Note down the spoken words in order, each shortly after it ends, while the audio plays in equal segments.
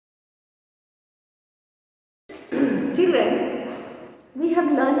children, we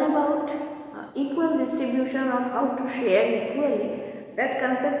have learned about equal distribution or how to share equally. That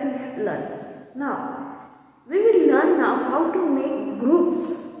concept we have learned. Now, we will learn now how to make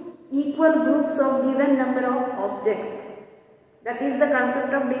groups, equal groups of given number of objects. That is the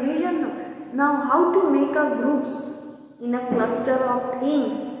concept of division. Now, how to make a groups in a cluster of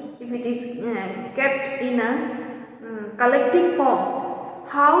things if it is kept in a collective form.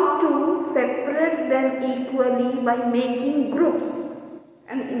 How to separate them equally by making groups,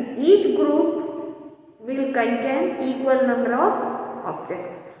 and in each group will contain equal number of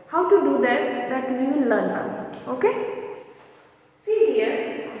objects. How to do that we will learn now. Okay? See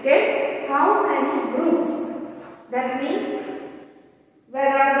here, guess how many groups. That means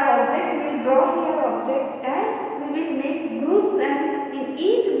where are the object, we will draw here object and we will make groups, and in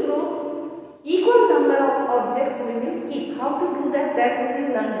each group equal number of objects we will keep. How to do that we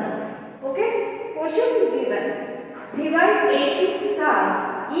will learn now. Okay? Question is given. Divide 18 stars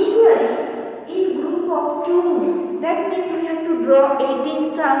equally in group of 2s. That means we have to draw 18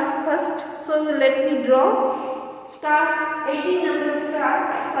 stars first. So let me draw stars, 18 number of stars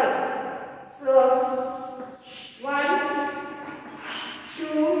first. So 1,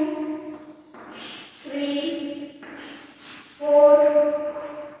 2, 3, 4,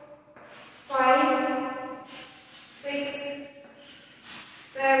 5, 6,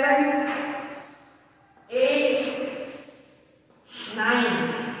 7, 8,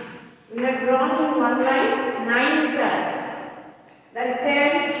 9. We have drawn in one line 9 stars. Then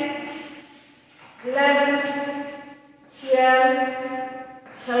 10, 11, 12,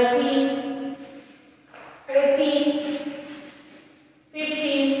 13, 14,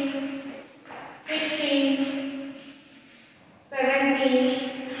 15, 16,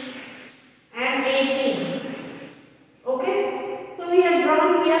 17, and 18. Okay? So we have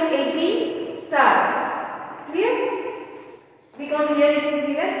drawn here 18 stars. Clear? Because here it is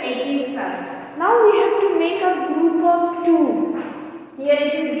given 18 stars. Now we have to make a group of 2. Here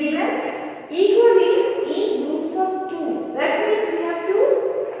it is given equally in groups of 2. That means we have to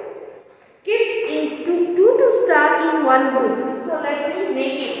keep in 2 stars in one group. So let me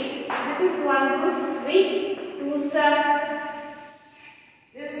make it. This is one group with 2 stars.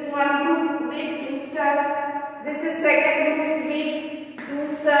 This is one group with 2 stars. This is second group with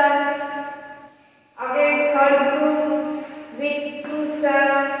 2 stars. Again third group with 2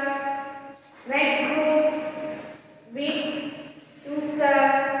 stars. Next group with 2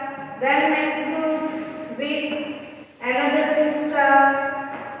 stars. Then next group with another 2 stars.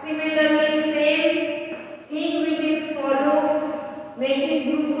 Similarly, same thing we will follow, making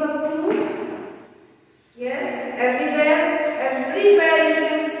groups of 2. Yes, everywhere you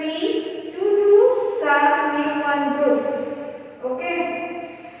can see 2 stars make one group. Okay,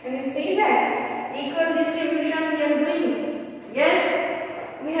 can you see that? Equal distribution we are doing. Yes,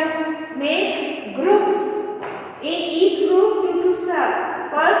 we have made groups. In each group 2 stars.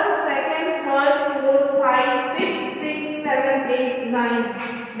 First, second, third, fourth, 5, 5th, 6, 7, 8,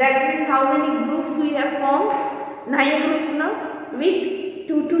 9. That means how many groups we have formed? 9 groups now with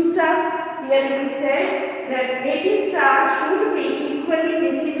 2 stars. Here it is said that 18 stars should be equally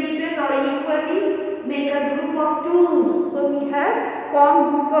distributed or equally make a group of 2s. So we have formed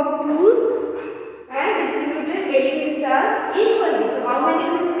group of 2s and distributed 18 stars equally. So how many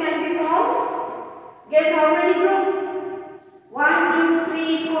groups can be formed? Guess how many groups? 1, 2,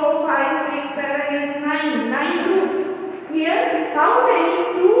 3, 4, 5, 6, 7, 8, 9. 9 groups. Here, how many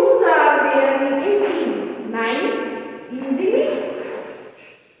 2s are there in 18? 9. Easily?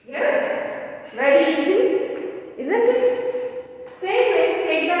 Yes? Very easy, isn't it? Same way,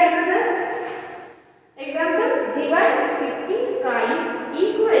 take the another example. Divide 15 kites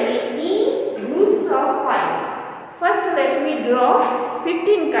equally in groups of 5. First, let me draw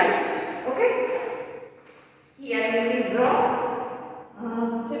 15 kites. Okay? Here we will draw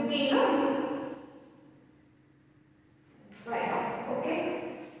 15 5. Okay?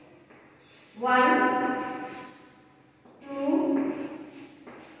 1, 2,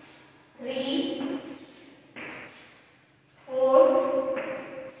 3, 4,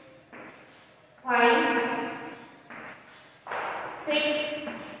 5, 6,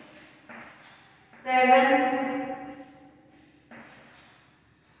 7,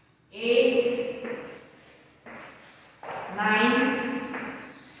 8, 9,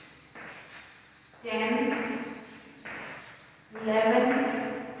 10, 11,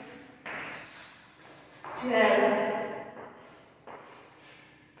 12,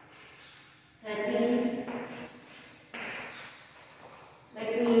 13. Let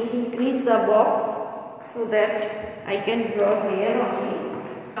me increase the box so that I can draw here only.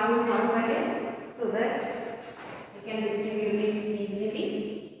 Count once again so that I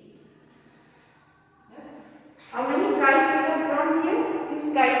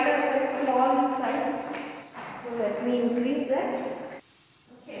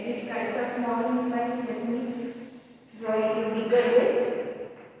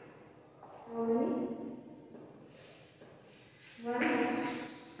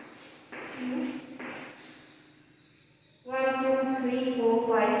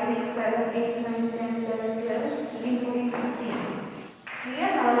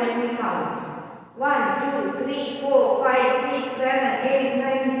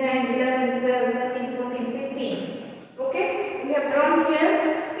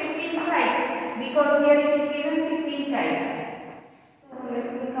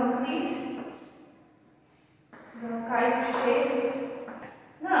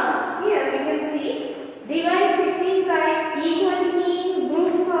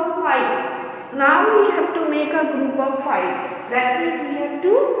now we have to make a group of 5. That means we have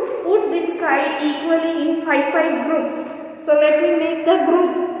to put this kite equally in 5 groups. So let me make the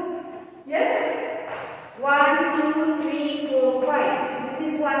group. Yes? 1, 2, 3, 4, 5.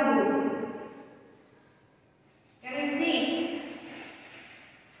 This is one group. Can you see?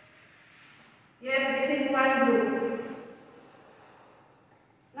 Yes, this is one group.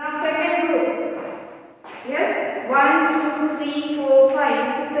 Now second group. Yes, 1, 2, 3, 4, 5.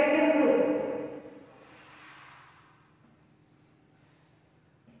 This is second group.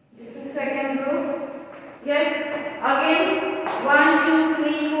 This is second group. Yes, again 1, 2,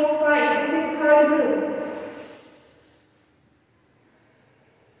 3, 4, 5. This is third group.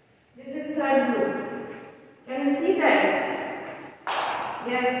 This is third group. Can you see that?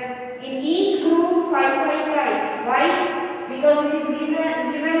 Yes, in each group 5 kites. Why? Because it is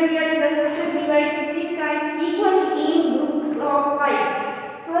given here in the question, divide 15 kites equally in groups of 5.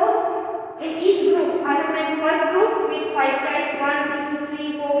 So in each group I have made first group with 5 kites, 1, 2,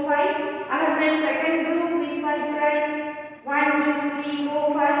 3, 4, 5. I have made second group with 5 kites, 1, 2, 3,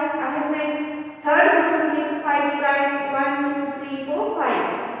 4, 5. I have made third group with 5 kites, 1, 2, 3, 4,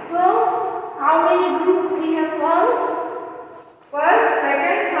 5. So how many groups we have formed? First,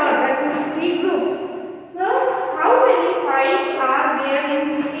 second, third. That means 3 groups. So how many 5s are there in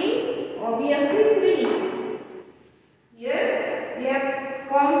between? Obviously 3. Yes, we have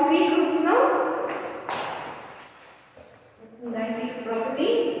formed 3 groups now. Let me write it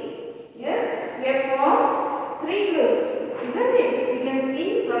properly. Yes, we have formed 3 groups, isn't it? You can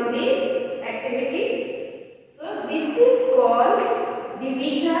see from this activity. So this is called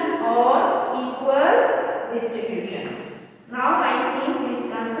division or equal distribution. Now I think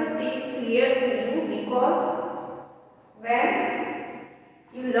this concept is clear to you, because when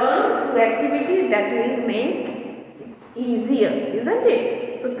you learn through activity, that will make it easier, isn't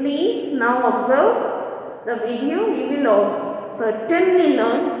it? So please now observe the video. You will certainly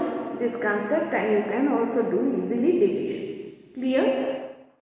learn this concept, and you can also do easily division. Clear?